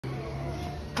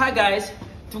Hi guys,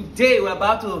 today we're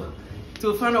about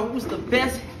to find out who's the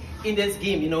best in this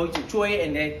game. You know, to throw it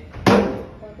and then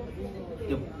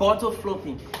the bottle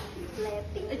flopping.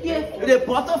 Yeah, the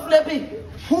bottle flipping.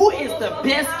 Who is the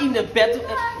best in the battle?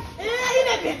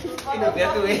 In the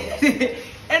battle way.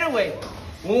 Anyway,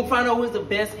 we'll find out who's the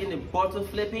best in the bottle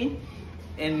flipping.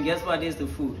 And guess what is the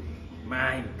food?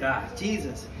 My God,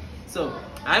 Jesus. So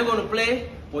I'm gonna play,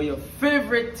 or your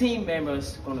favorite team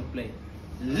members gonna play.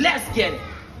 Let's get it.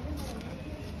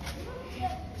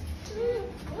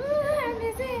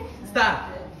 Stop.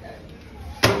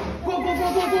 Go, go, go,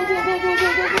 go, go, go, go, go, go,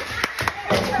 go.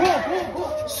 Go, go, go.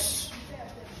 Shh.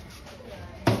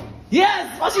 Yes,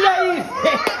 what should I eat?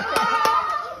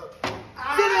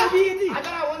 Say that BD.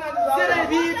 Say that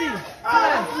BD.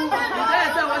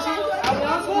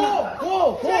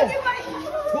 Go, go, go.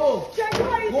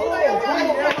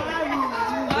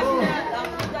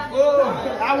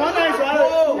 I want to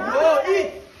go, eat.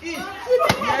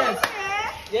 Yes.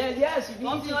 Yes,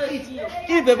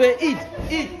 eat, baby, eat.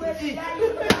 Eat.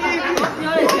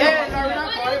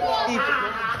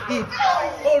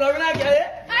 Oh, Lorena, get it?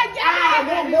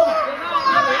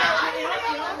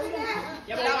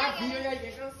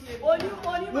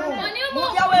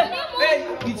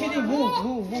 Move.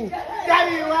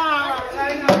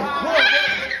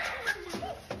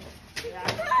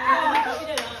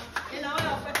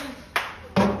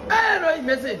 No,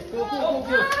 miss it. Go.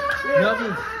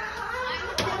 Nothing.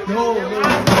 No.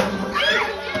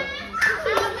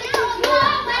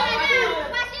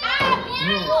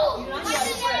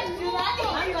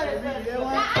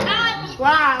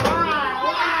 Wow.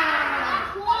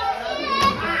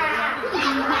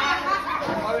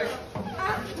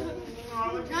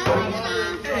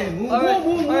 Hey, move.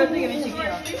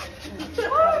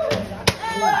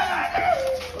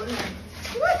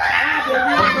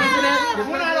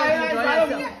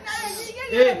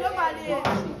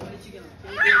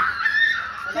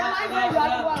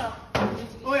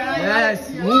 Yes,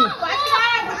 move.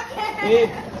 Hey.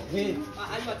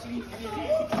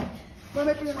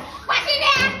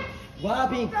 What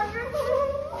happened?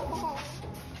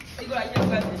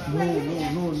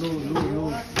 No.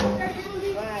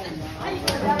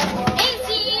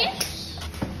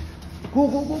 Go.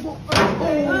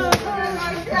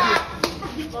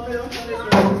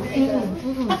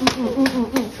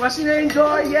 Washing it,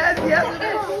 enjoy. Yes. No.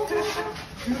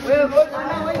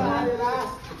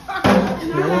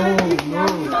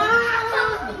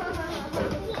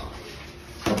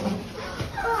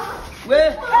 Where?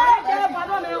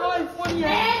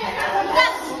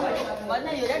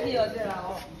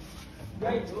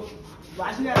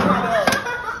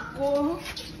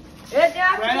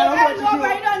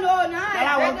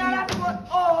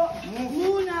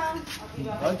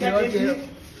 Okay.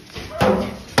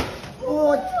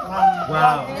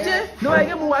 Wow. No, I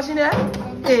get more washing there.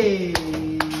 Hey.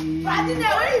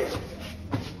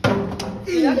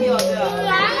 Take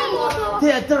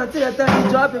your time.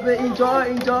 Enjoy, baby. Enjoy.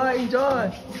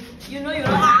 You know you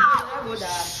don't go there.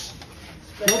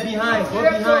 Go behind.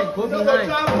 Yeah, go behind.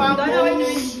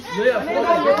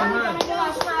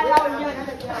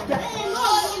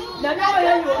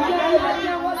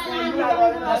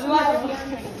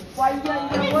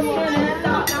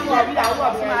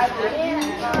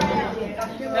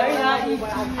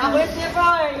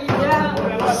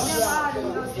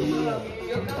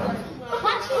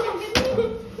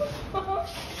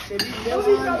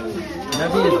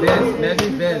 Maybe it's best.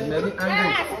 Maybe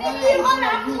angry.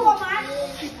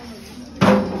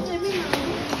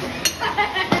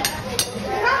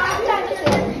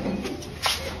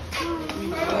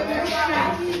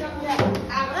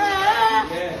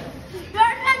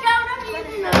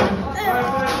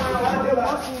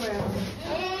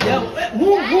 Yeah,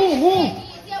 move.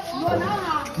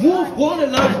 Move, go on the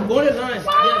line.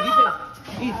 Yeah, you can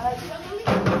eat.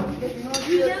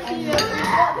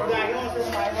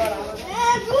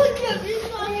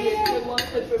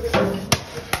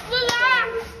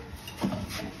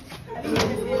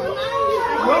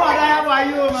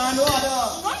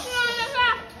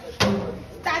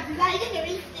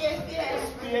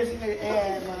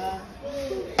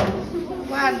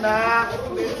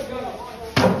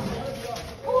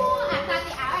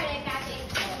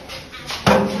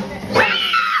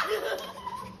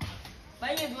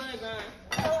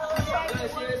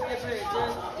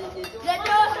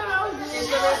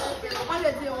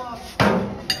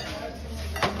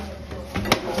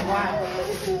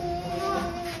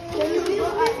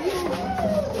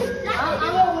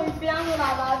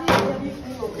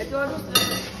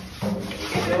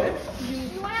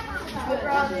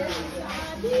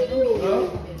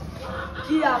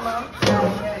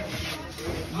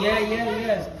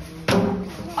 Yes.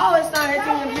 Oh, it's not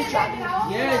hitting when you drop it.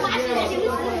 Yes.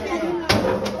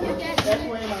 That's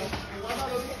where it is.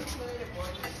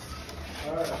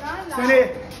 Send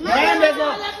it. Hand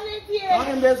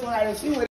this one. I didn't see what